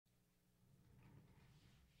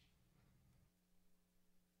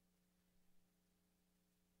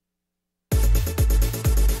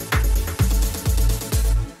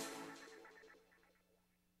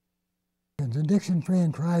Addiction Free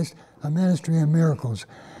in Christ, a Ministry of Miracles.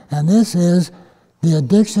 And this is the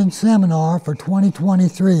Addiction Seminar for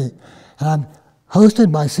 2023. And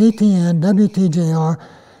hosted by CTN WTJR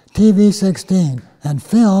TV 16 and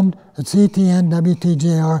filmed at CTN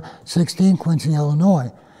WTJR 16, Quincy, Illinois.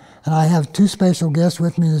 And I have two special guests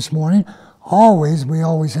with me this morning. We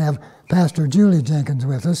always have Pastor Julie Jenkins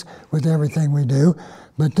with us with everything we do.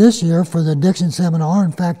 But this year for the Addiction Seminar,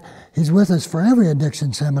 in fact, he's with us for every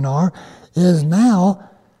Addiction Seminar, is now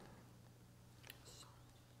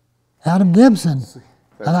Adam Gibson.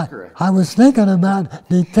 That's correct. I was thinking about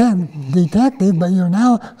detective, but you're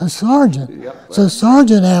now a sergeant. Yep. So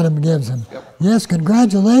Sergeant Adam Gibson. Yep. Yes,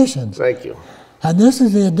 congratulations. Thank you. And this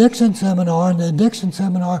is the Addiction Seminar, and the Addiction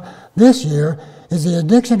Seminar this year is the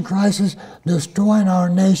Addiction Crisis Destroying Our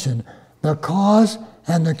Nation, the Cause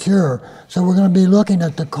and the Cure. So we're going to be looking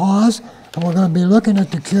at the cause, and we're going to be looking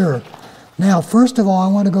at the cure. Now, first of all, I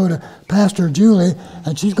want to go to Pastor Julie,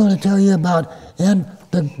 and she's going to tell you about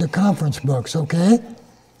the conference books, okay?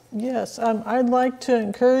 Yes, I'd like to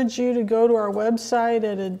encourage you to go to our website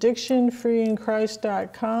at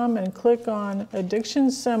addictionfreeinchrist.com and click on Addiction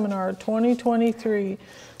Seminar 2023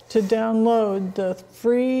 to download the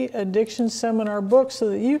free Addiction Seminar book so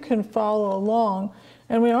that you can follow along.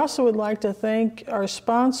 And we also would like to thank our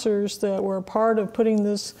sponsors that were a part of putting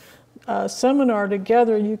this seminar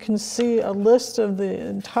together. You can see a list of the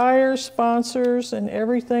entire sponsors and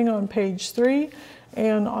everything on page 3.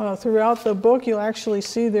 And throughout the book, you'll actually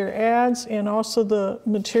see their ads and also the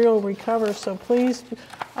material we cover. So please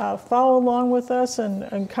follow along with us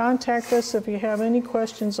and contact us if you have any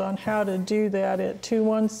questions on how to do that at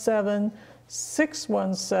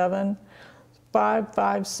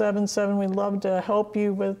 217-617-5577. We'd love to help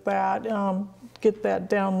you with that, get that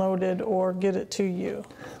downloaded or get it to you.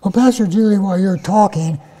 Well, Pastor Julie, while you're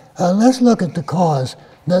talking, let's look at the cause.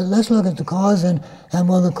 Let's look at the cause, and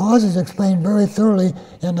well, the cause is explained very thoroughly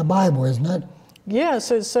in the Bible, isn't it?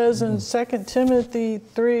 Yes, it says in 2 Timothy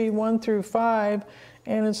 3, 1 through 5,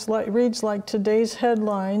 and it reads like today's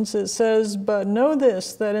headlines. It says, "But know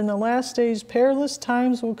this, that in the last days perilous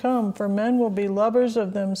times will come, for men will be lovers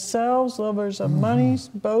of themselves, lovers of monies,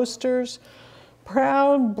 boasters,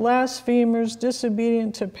 proud, blasphemers,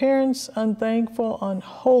 disobedient to parents, unthankful,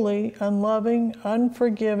 unholy, unloving,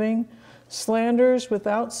 unforgiving, slanderers,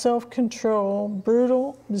 without self-control,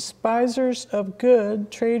 brutal, despisers of good,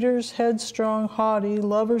 traitors, headstrong, haughty,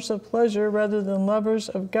 lovers of pleasure rather than lovers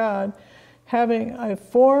of God, having a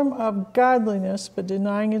form of godliness but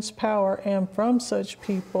denying its power, and from such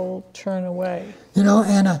people turn away." You know,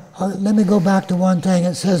 and let me go back to one thing.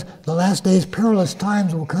 It says, the last days perilous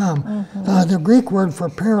times will come. The Greek word for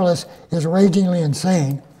perilous is ragingly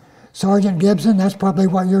insane. Sergeant Gibson, that's probably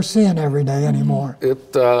what you're seeing every day anymore.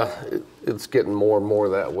 It's getting more and more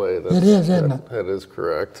that way. It is, isn't it? That is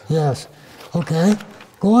correct. Yes. Okay.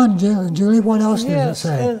 Go on, Julie. What else does it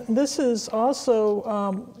say? And this is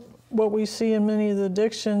also what we see in many of the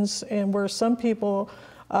addictions, and where some people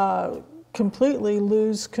completely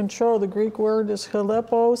lose control. The Greek word is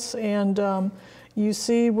hilepos, and you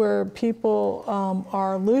see where people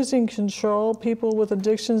are losing control. People with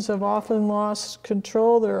addictions have often lost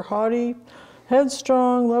control. They're haughty,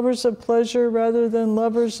 headstrong, lovers of pleasure rather than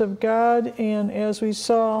lovers of God. And as we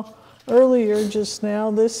saw earlier just now,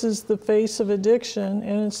 this is the face of addiction,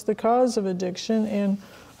 and it's the cause of addiction. And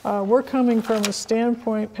we're coming from a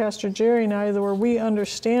standpoint, Pastor Jerry and I, where we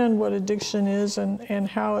understand what addiction is and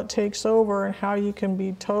how it takes over and how you can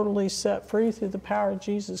be totally set free through the power of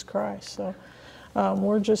Jesus Christ. So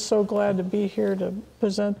we're just so glad to be here to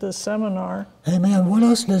present this seminar. Amen. What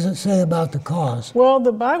else does it say about the cause? Well,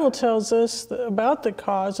 the Bible tells us about the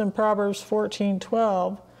cause in Proverbs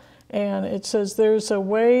 14:12. And it says, "There's a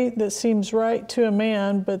way that seems right to a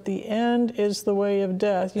man, but the end is the way of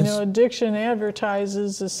death." You know, addiction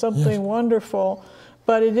advertises as something wonderful,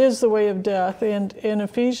 but it is the way of death. And in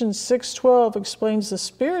Ephesians 6:12 explains the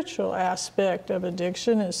spiritual aspect of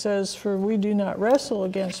addiction. It says, "For we do not wrestle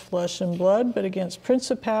against flesh and blood, but against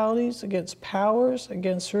principalities, against powers,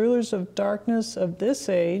 against rulers of darkness of this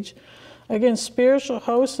age, against spiritual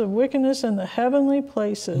hosts of wickedness in the heavenly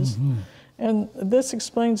places." And this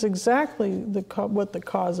explains exactly what the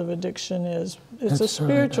cause of addiction is. It's a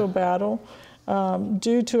spiritual battle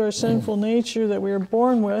due to our sinful nature that we are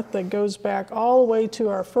born with that goes back all the way to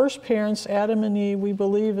our first parents, Adam and Eve. We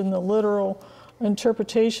believe in the literal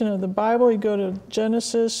interpretation of the Bible. You go to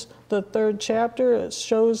Genesis, the 3rd chapter, it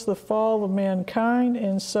shows the fall of mankind.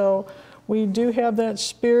 And so we do have that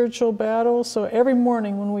spiritual battle. So every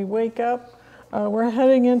morning when we wake up, we're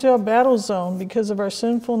heading into a battle zone because of our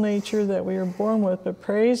sinful nature that we were born with. But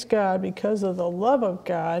praise God, because of the love of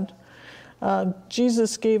God,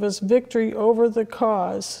 Jesus gave us victory over the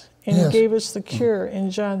cause, and Yes. he gave us the cure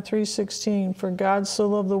in John 3:16. For God so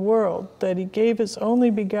loved the world that he gave his only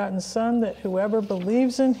begotten Son, that whoever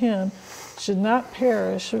believes in him should not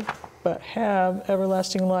perish, but have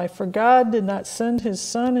everlasting life. For God did not send his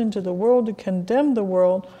Son into the world to condemn the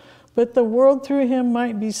world, but the world through him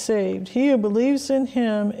might be saved. He who believes in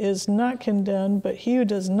him is not condemned, but he who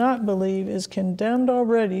does not believe is condemned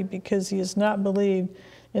already, because he has not believed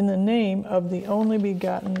in the name of the only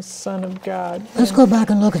begotten Son of God. Let's go back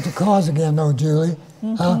and look at the cause again, though, Julie.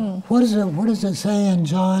 What does it say in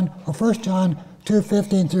John, or 1 John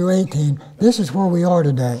 2:15 through 18? This is where we are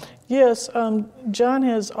today. Yes, John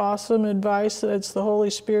has awesome advice. It's the Holy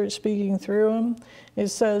Spirit speaking through him. It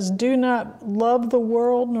says, do not love the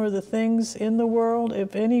world nor the things in the world.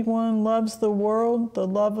 If anyone loves the world, the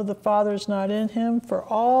love of the Father is not in him. For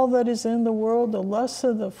all that is in the world, the lust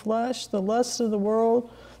of the flesh, the lust of the world,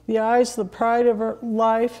 the eyes, the pride of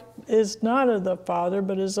life is not of the Father,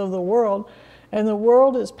 but is of the world. And the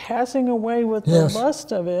world is passing away with the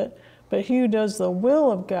lust of it, but he who does the will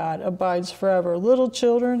of God abides forever. Little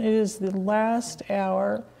children, it is the last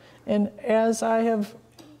hour, and as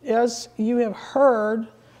you have heard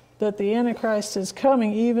that the Antichrist is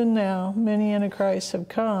coming, even now many Antichrists have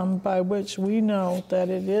come, by which we know that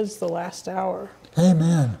it is the last hour.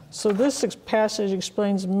 Amen. So this passage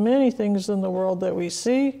explains many things in the world that we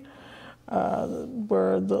see,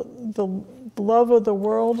 where the love of the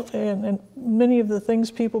world and many of the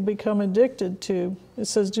things people become addicted to. It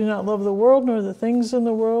says, do not love the world nor the things in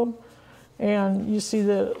the world. And you see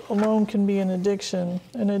that alone can be an addiction.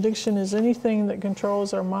 An addiction is anything that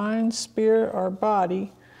controls our mind, spirit, our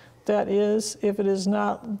body. That is, if it is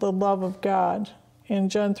not the love of God. And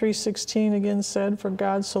John 3:16 again said, for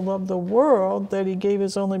God so loved the world that he gave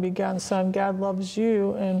his only begotten Son. God loves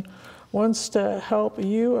you and wants to help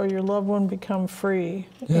you or your loved one become free.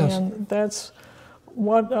 Yes. And that's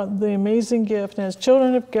what the amazing gift. And as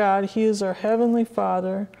children of God, he is our heavenly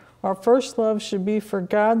Father. Our first love should be for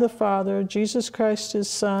God the Father, Jesus Christ his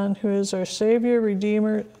Son, who is our Savior,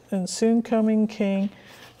 Redeemer, and soon coming King,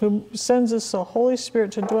 who sends us the Holy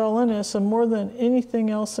Spirit to dwell in us, and more than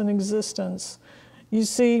anything else in existence. You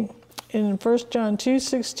see, in 1 John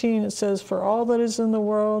 2:16, it says, for all that is in the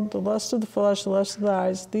world, the lust of the flesh, the lust of the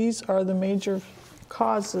eyes, these are the major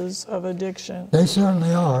causes of addiction. They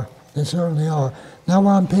certainly are. They certainly are. Now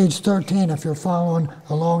we're on page 13, if you're following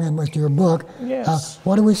along in with your book. Yes.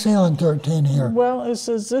 What do we say on 13 here? Well, it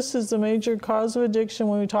says this is the major cause of addiction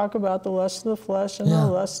when we talk about the lust of the flesh and the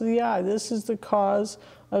lust of the eye. This is the cause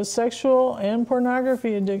of sexual and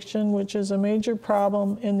pornography addiction, which is a major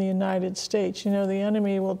problem in the United States. You know, the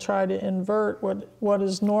enemy will try to invert what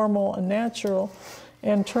is normal and natural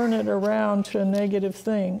and turn it around to a negative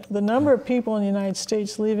thing. The number of people in the United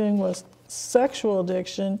States living with sexual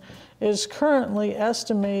addiction is currently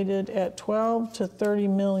estimated at 12 to 30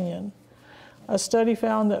 million. A study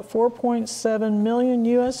found that 4.7 million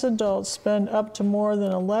U.S. adults spend up to more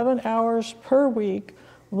than 11 hours per week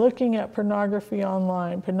looking at pornography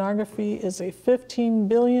online. Pornography is a $15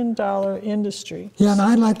 billion industry. Yeah, and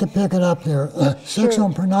I'd like to pick it up there. Sexual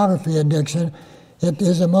and pornography addiction, it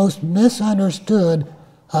is the most misunderstood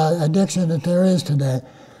addiction that there is today.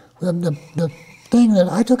 The thing that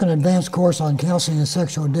I took an advanced course on counseling and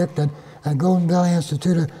sexual addicted at Golden Valley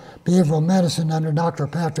Institute of Behavioral Medicine under Dr.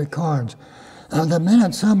 Patrick Carnes. The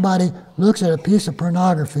minute somebody looks at a piece of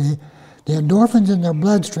pornography, the endorphins in their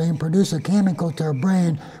bloodstream produce a chemical to their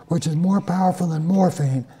brain which is more powerful than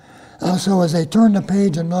morphine. So as they turn the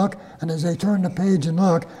page and look,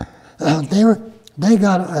 they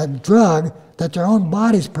got a drug that their own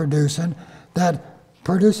body's producing that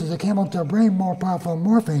produces a chemical to their brain more powerful than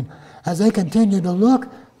morphine. As they continue to look,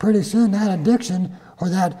 pretty soon that addiction or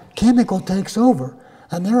that chemical takes over,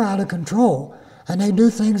 and they're out of control. And they do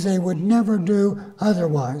things they would never do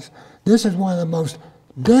otherwise. This is one of the most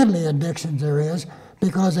deadly addictions there is,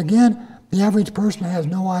 because again, the average person has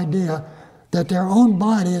no idea that their own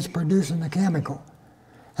body is producing the chemical.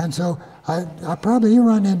 And so I probably you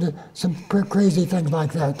run into some crazy things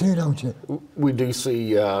like that too, don't you? We do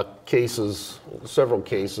see several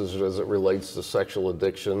cases as it relates to sexual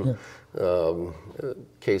addiction,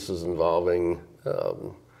 cases involving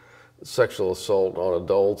sexual assault on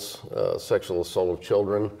adults, sexual assault of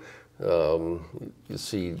children. You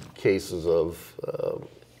see cases of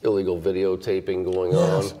illegal videotaping going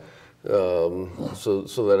on. So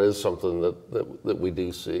that is something that we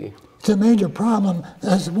do see. It's a major problem.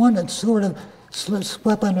 It's one that's sort of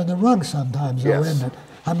swept under the rug sometimes, though, isn't it?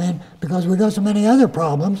 I mean, because we got so many other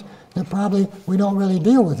problems that probably we don't really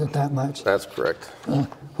deal with it that much. That's correct.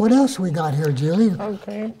 What else we got here, Julie?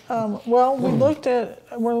 Okay. Well,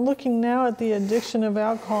 we're looking now at the addiction of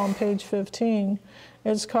alcohol on page 15.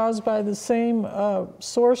 It's caused by the same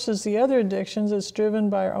source as the other addictions. It's driven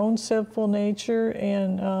by our own sinful nature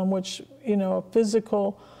and which, a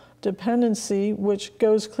physical dependency, which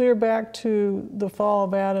goes clear back to the fall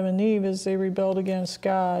of Adam and Eve as they rebelled against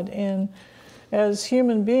God. And as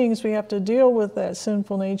human beings, we have to deal with that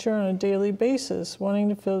sinful nature on a daily basis, wanting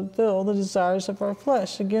to fulfill the desires of our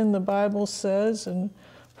flesh. Again, the Bible says in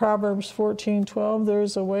Proverbs 14:12, there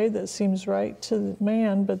is a way that seems right to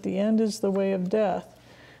man, but the end is the way of death.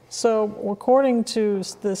 So according to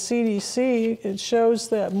the CDC, it shows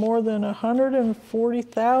that more than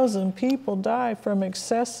 140,000 people die from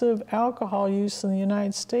excessive alcohol use in the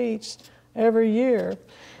United States every year.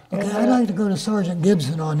 Okay, I'd like to go to Sergeant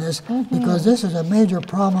Gibson on this because this is a major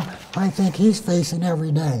problem I think he's facing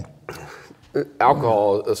every day.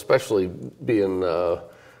 Alcohol, especially being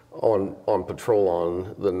on patrol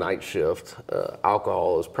on the night shift,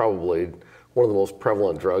 alcohol is probably one of the most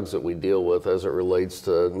prevalent drugs that we deal with as it relates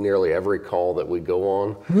to nearly every call that we go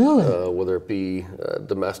on. Really? Whether it be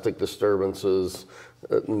domestic disturbances,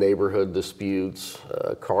 neighborhood disputes,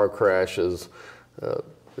 car crashes.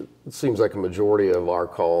 It seems like a majority of our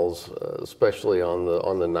calls, especially on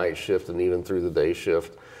the night shift and even through the day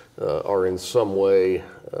shift, are in some way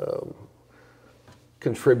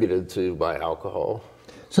contributed to by alcohol.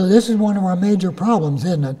 So this is one of our major problems,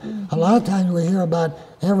 isn't it? A lot of times we hear about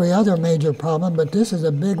every other major problem, but this is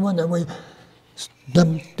a big one that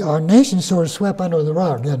our nation sort of swept under the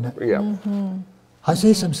rug, isn't it? Yeah. I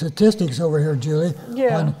see some statistics over here, Julie,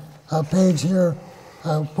 on a page here.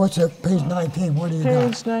 What's it, page 19? What do you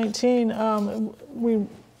got? Page 19, we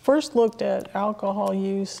first looked at alcohol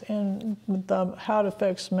use and how it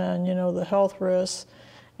affects men, the health risks.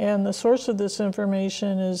 And the source of this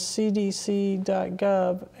information is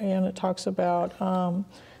cdc.gov, and it talks about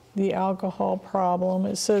the alcohol problem.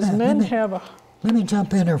 It says Let me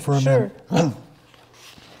jump in here for a Sure. minute.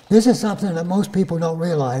 This is something that most people don't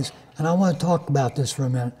realize, and I want to talk about this for a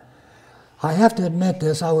minute. I have to admit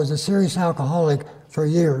this, I was a serious alcoholic for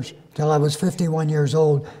years, till I was 51 years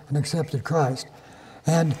old and accepted Christ.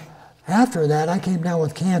 And after that, I came down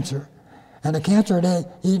with cancer. And the cancer had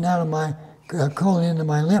eaten out of my colon into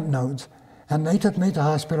my lymph nodes. And they took me to the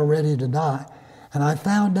hospital ready to die. And I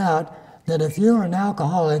found out that if you're an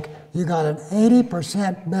alcoholic, you got an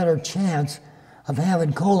 80% better chance of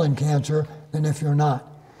having colon cancer than if you're not.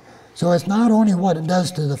 So it's not only what it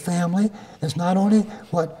does to the family, it's not only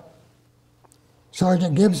what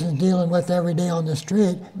Sergeant Gibson's dealing with every day on the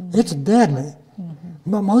street, it's deadly.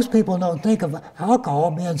 But most people don't think of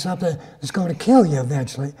alcohol being something that's going to kill you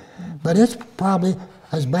eventually. But it's probably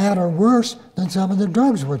as bad or worse than some of the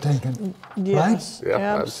drugs we're taking, Yes, right?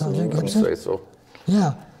 Yeah, absolutely. I would say so.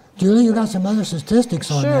 Yeah. Julie, you got some other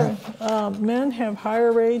statistics on that. Sure. Men have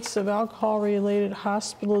higher rates of alcohol-related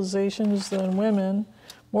hospitalizations than women.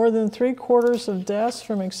 More than 3/4 of deaths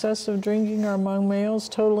from excessive drinking are among males,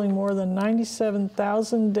 totaling more than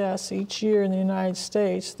 97,000 deaths each year in the United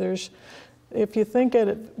States. If you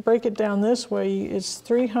break it down this way, it's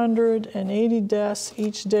 380 deaths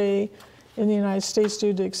each day in the United States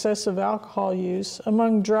due to excessive alcohol use.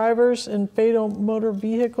 Among drivers in fatal motor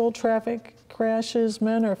vehicle traffic crashes,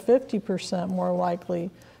 men are 50% more likely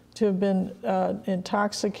to have been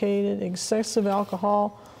intoxicated. Excessive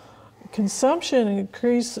alcohol consumption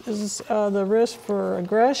increases the risk for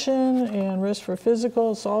aggression and risk for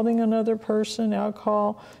physical assaulting another person.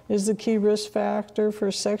 Alcohol is the key risk factor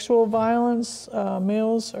for sexual violence.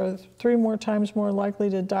 Males are 3 more times more likely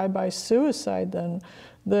to die by suicide than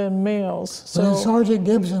males. Well, Sergeant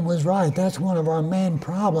Gibson was right. That's one of our main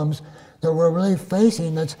problems that we're really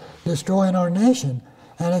facing that's destroying our nation.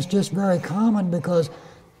 And it's just very common because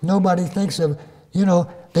nobody thinks of,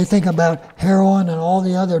 they think about heroin and all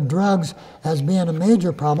the other drugs as being a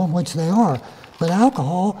major problem, which they are. But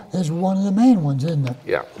alcohol is one of the main ones, isn't it?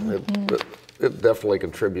 Yeah, it definitely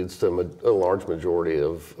contributes to a large majority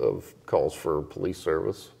of calls for police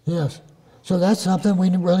service. Yes. So that's something we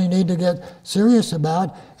really need to get serious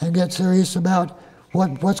about and get serious about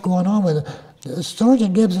what's going on with it.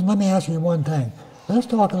 Sergeant Gibson, let me ask you one thing. Let's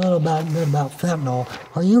talk a little bit about fentanyl.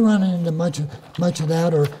 Are you running into much of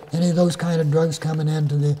that or any of those kind of drugs coming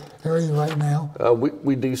into the area right now?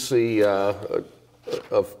 We do see a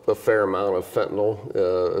fair amount of fentanyl,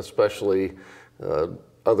 especially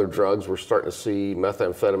other drugs. We're starting to see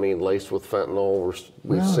methamphetamine laced with fentanyl.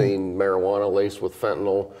 We've seen marijuana laced with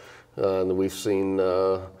fentanyl. And we've seen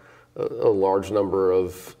a large number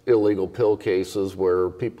of illegal pill cases where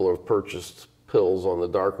people have purchased pills on the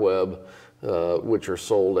dark web, which are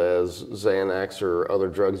sold as Xanax or other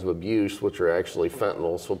drugs of abuse, which are actually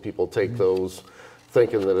fentanyl. So people take those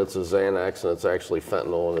thinking that it's a Xanax, and it's actually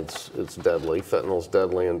fentanyl, and it's deadly. Fentanyl's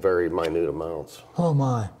deadly in very minute amounts. Oh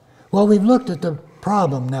my. Well, we've looked at the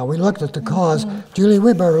problem now. We looked at the cause. Julie,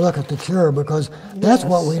 we better look at the cure, because that's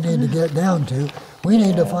what we need to get down to. We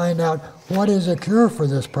need to find out what is a cure for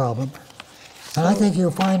this problem. And I think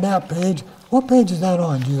you'll find out, Paige. What page is that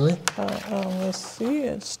on, Julie? Let's see.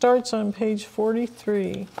 It starts on page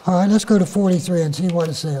 43. All right, let's go to 43 and see what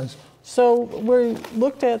it says. So we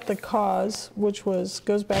looked at the cause, which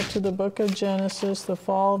goes back to the book of Genesis, the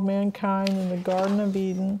fall of mankind in the Garden of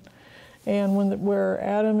Eden, and where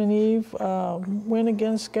Adam and Eve went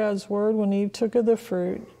against God's word when Eve took of the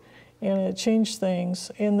fruit, and it changed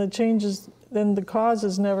things. And then the cause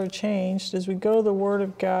has never changed. As we go to the Word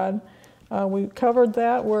of God, we covered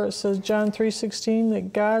that where it says, John 3:16,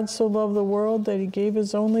 that God so loved the world that he gave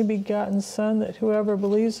his only begotten Son, that whoever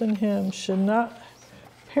believes in him should not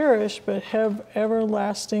perish but have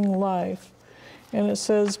everlasting life. And it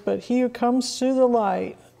says, but he who comes to the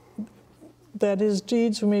light, that his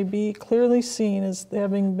deeds may be clearly seen as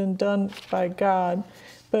having been done by God.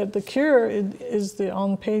 But the cure is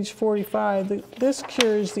on page 45. This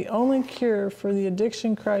cure is the only cure for the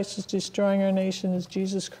addiction Christ is destroying our nation, is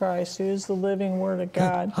Jesus Christ, who is the living Word of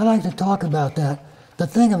God. I'd like to talk about that. The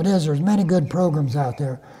thing of it is, there's many good programs out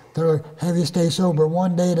there that will have you stay sober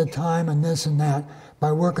one day at a time and this and that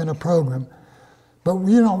by working a program. But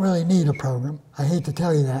you don't really need a program. I hate to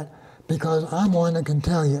tell you that, because I'm one that can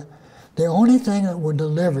tell you the only thing that will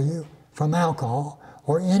deliver you from alcohol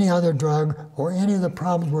or any other drug or any of the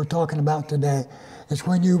problems we're talking about today is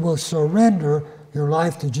when you will surrender your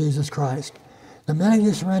life to Jesus Christ. The minute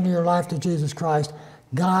you surrender your life to Jesus Christ,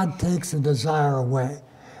 God takes the desire away,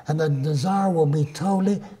 and the desire will be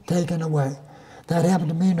totally taken away. That happened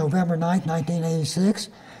to me November 9th, 1986.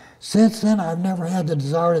 Since then, I've never had the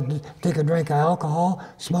desire to take a drink of alcohol,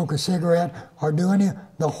 smoke a cigarette, or do any of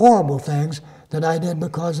the horrible things that I did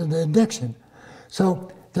because of the addiction.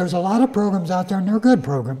 So there's a lot of programs out there, and they're good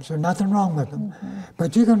programs. There's nothing wrong with them.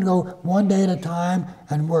 But you can go one day at a time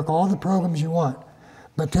and work all the programs you want.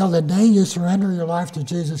 But till the day you surrender your life to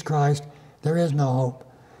Jesus Christ, there is no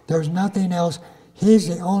hope. There's nothing else. He's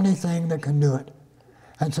the only thing that can do it.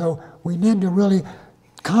 And so we need to really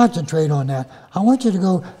concentrate on that. I want you to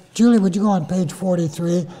go, Julie, would you go on page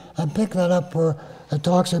 43 and pick that up where it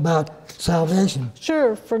talks about salvation?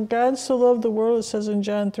 Sure. For God so loved the world, it says in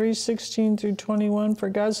John 3:16 through 21, for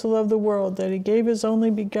God so loved the world that he gave his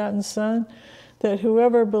only begotten Son, that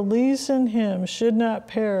whoever believes in him should not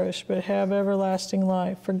perish but have everlasting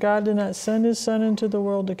life. For God did not send his Son into the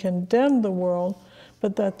world to condemn the world,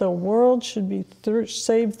 but that the world should be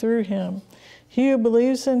saved through him. He who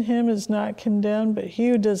believes in him is not condemned, but he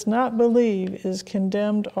who does not believe is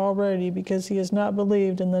condemned already, because he has not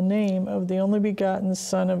believed in the name of the only begotten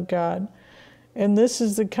Son of God. And this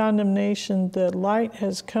is the condemnation, that light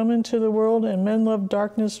has come into the world, and men love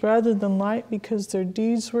darkness rather than light, because their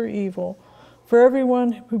deeds were evil. For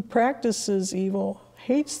everyone who practices evil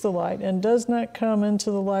hates the light, and does not come into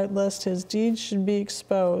the light, lest his deeds should be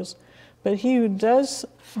exposed. But he who does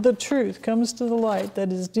the truth comes to the light,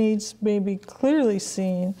 that his deeds may be clearly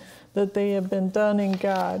seen, that they have been done in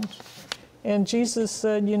God. And Jesus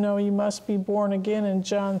said, you must be born again in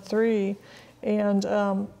John 3. And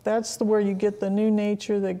that's where you get the new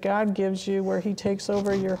nature that God gives you, where he takes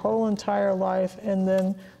over your whole entire life and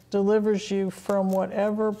then delivers you from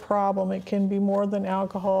whatever problem. It can be more than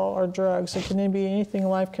alcohol or drugs. It can be anything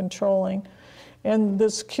life-controlling. And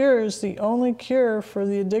this cure is the only cure for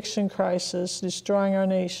the addiction crisis destroying our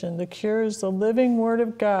nation. The cure is the living Word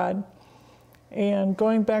of God. And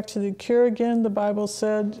going back to the cure again, the Bible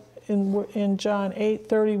said in John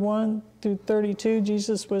 8:31 through 32,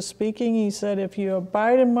 Jesus was speaking. He said, if you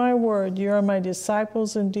abide in my word, you are my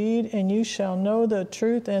disciples indeed, and you shall know the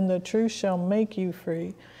truth, and the truth shall make you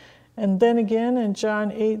free. And then again in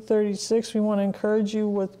John 8:36, we want to encourage you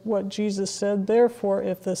with what Jesus said. Therefore,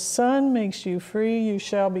 if the Son makes you free, you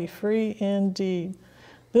shall be free indeed.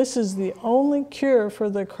 This is the only cure for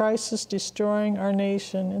the crisis destroying our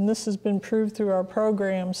nation. And this has been proved through our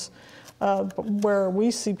programs where we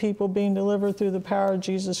see people being delivered through the power of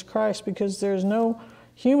Jesus Christ, because there's no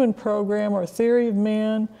human program or theory of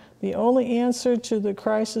man. The only answer to the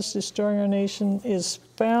crisis destroying our nation is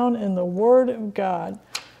found in the Word of God.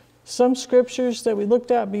 Some scriptures that we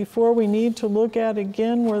looked at before, we need to look at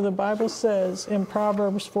again, where the Bible says in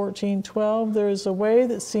Proverbs 14:12, there is a way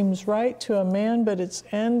that seems right to a man, but its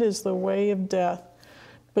end is the way of death.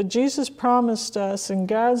 But Jesus promised us in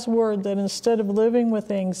God's word that instead of living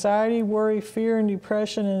with anxiety, worry, fear, and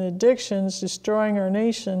depression and addictions destroying our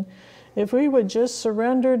nation, if we would just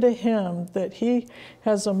surrender to him, that he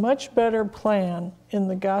has a much better plan in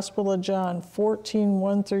the Gospel of John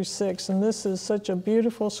 14:1-6. And this is such a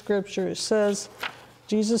beautiful scripture. It says,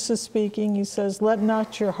 Jesus is speaking, he says, "Let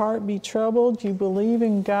not your heart be troubled. You believe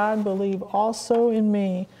in God, believe also in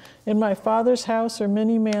me. In my Father's house are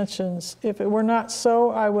many mansions. If it were not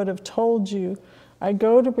so, I would have told you. I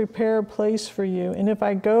go to prepare a place for you. And if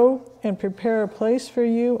I go and prepare a place for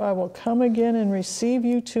you, I will come again and receive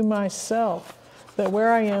you to myself, that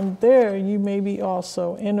where I am, there you may be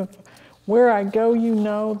also. And if where I go you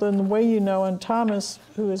know, then the way you know." And Thomas,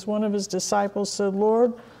 who is one of his disciples, said,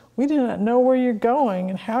 "Lord, we do not know where you're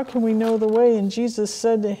going, and how can we know the way?" And Jesus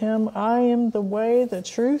said to him, "I am the way, the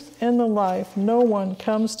truth, and the life. No one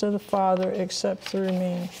comes to the Father except through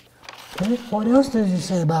me." Okay. What else did he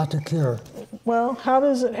say about the cure? Well, how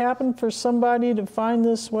does it happen for somebody to find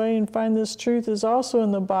this way and find this truth is also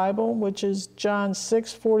in the Bible, which is John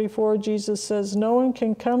 6:44. Jesus says, "No one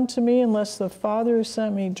can come to me unless the Father who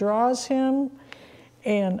sent me draws him,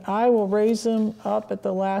 and I will raise him up at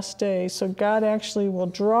the last day." So God actually will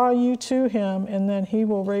draw you to him, and then he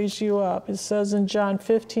will raise you up. It says in John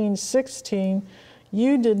 15:16,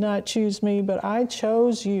 "You did not choose me, but I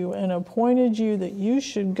chose you and appointed you that you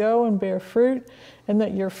should go and bear fruit, and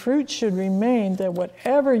that your fruit should remain, that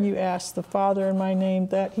whatever you ask the Father in my name,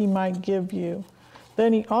 that he might give you."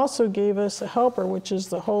 Then he also gave us a helper, which is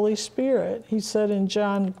the Holy Spirit. He said in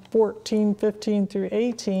John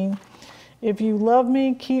 14:15-18, "If you love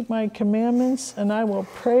me, keep my commandments, and I will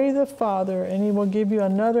pray the Father, and he will give you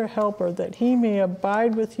another helper, that he may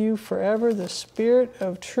abide with you forever, the Spirit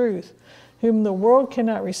of truth, whom the world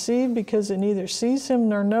cannot receive, because it neither sees him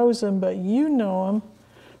nor knows him, but you know him,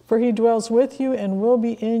 for he dwells with you and will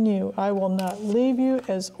be in you. I will not leave you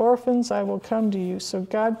as orphans, I will come to you." So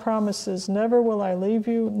God promises, never will I leave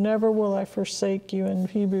you, never will I forsake you, in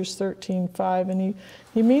Hebrews 13:5. And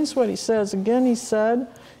he means what he says. Again, he said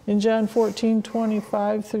in John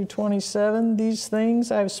 14:25-27, "These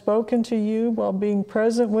things I have spoken to you while being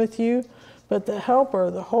present with you, but the Helper,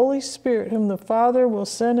 the Holy Spirit, whom the Father will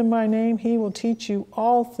send in my name, he will teach you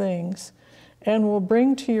all things, and will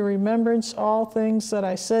bring to your remembrance all things that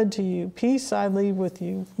I said to you. Peace I leave with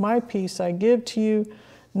you, my peace I give to you.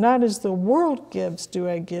 Not as the world gives do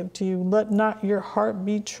I give to you. Let not your heart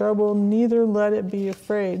be troubled, neither let it be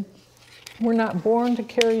afraid." We're not born to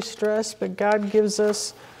carry stress, but God gives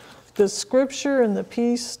us the scripture and the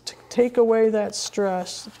peace to take away that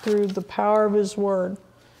stress through the power of his word.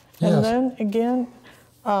 Yes. And then again,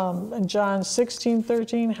 in John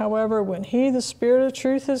 16:13, "However, when he, the Spirit of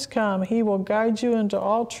truth, has come, he will guide you into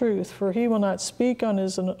all truth, for he will not speak on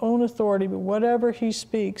his own authority, but whatever he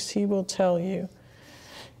speaks, he will tell you."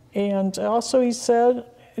 And also he said,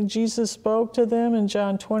 Jesus spoke to them in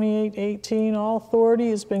John 28:18, "All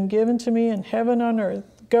authority has been given to me in heaven and on earth.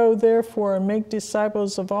 Go therefore and make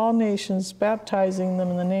disciples of all nations, baptizing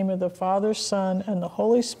them in the name of the Father, Son, and the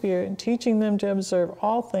Holy Spirit, and teaching them to observe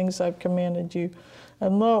all things I've commanded you.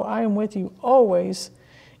 And lo, I am with you always,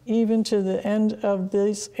 even to the end of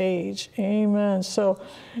this age." Amen. So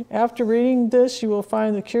after reading this, you will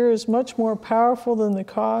find the cure is much more powerful than the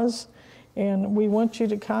cause. And we want you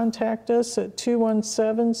to contact us at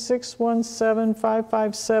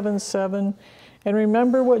 217-617-5577. And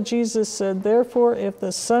remember what Jesus said, "Therefore, if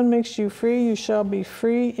the Son makes you free, you shall be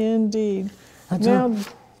free indeed." Now,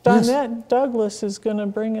 Donette Douglas is going to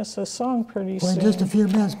bring us a song pretty soon. Well, in just a few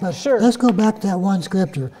minutes, but Sure. Let's go back to that one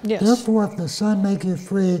scripture. Yes. "Therefore, if the Son make you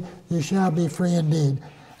free, you shall be free indeed."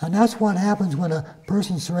 And that's what happens when a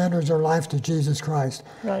person surrenders their life to Jesus Christ.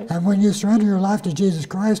 Right. And when you surrender your life to Jesus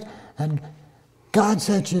Christ and God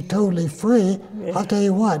sets you totally free, Yeah. I'll tell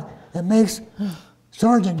you what, it makes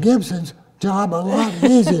Sergeant Gibson's job a lot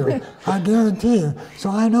easier, I guarantee you. So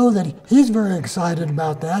I know that he's very excited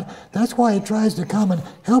about that. That's why he tries to come and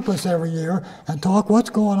help us every year and talk what's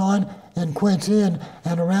going on in Quincy and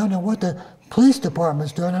around and what the police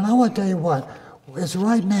department's doing. And I want to tell you what, it's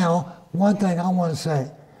right now one thing I want to say.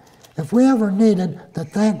 If we ever needed to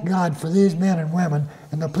thank God for these men and women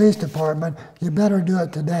in the police department, you better do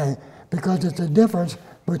it today, because it's the difference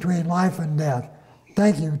between life and death.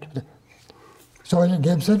 Thank you, Sergeant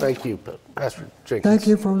Gibson. Thank you, Pastor Jenkins. Thank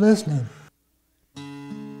you for listening.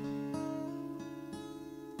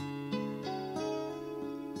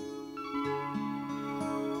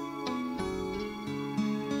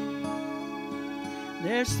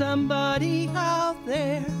 There's somebody out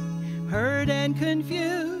there, hurt and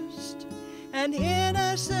confused, an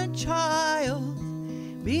innocent child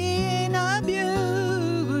being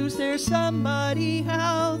abused. There's somebody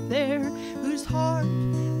out there whose heart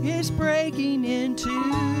is breaking in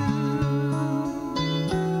two.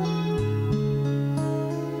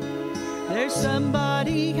 There's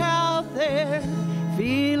somebody out there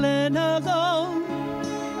feeling alone,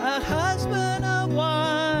 a husband, a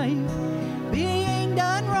wife, being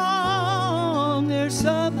done wrong. There's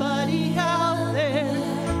somebody out there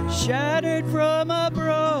shattered from a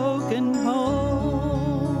broken home.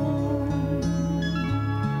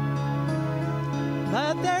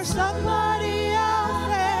 But there's somebody out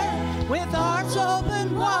there with arms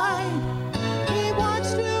open wide. He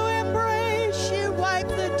wants to embrace you, wipe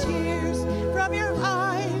the tears from your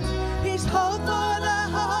eyes. He's hope for the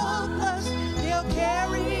hopeless. He'll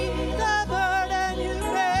carry the burden you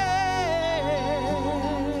bear.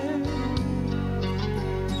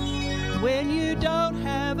 When you don't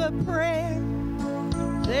have a prayer,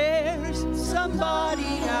 there's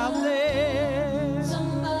somebody out there.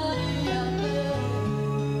 Somebody out there.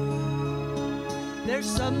 There's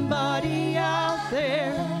somebody out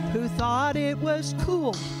there who thought it was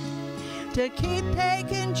cool to keep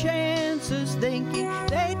taking chances, thinking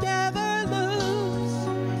they'd never lose.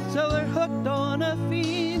 So they're hooked on a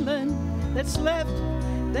feeling that's left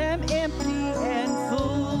them empty and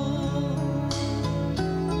full.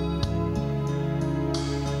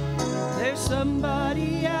 There's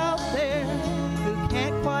somebody out there who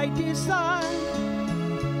can't quite decide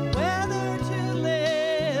whether to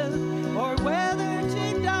live or whether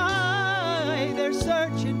to die. They're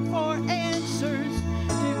searching for answers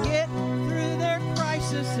to get through their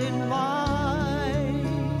crisis in life.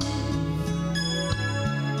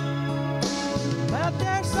 But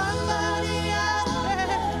there's somebody out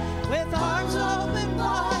there with arms open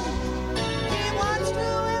wide. He wants to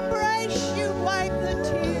embrace you, wipe the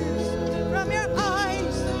tears from your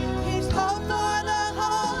eyes. He's hope for the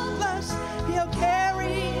hopeless. He'll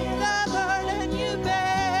carry the burden you bear.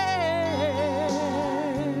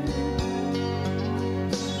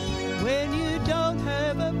 When you don't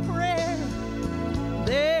have a prayer,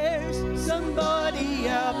 there's somebody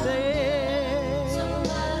out there.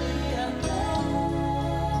 Somebody out there.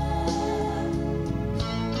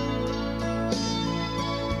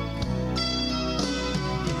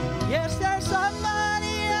 Yes, there's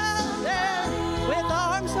somebody out there with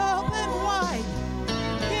arms open wide.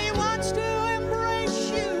 He wants to embrace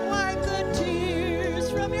you, wipe the tears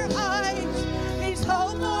from your eyes. He's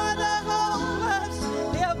hope for the hopeless.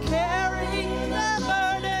 He'll carry the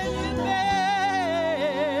burden you bear.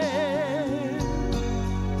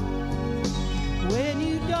 When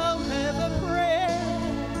you don't have a prayer,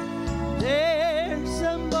 there's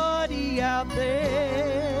somebody out there.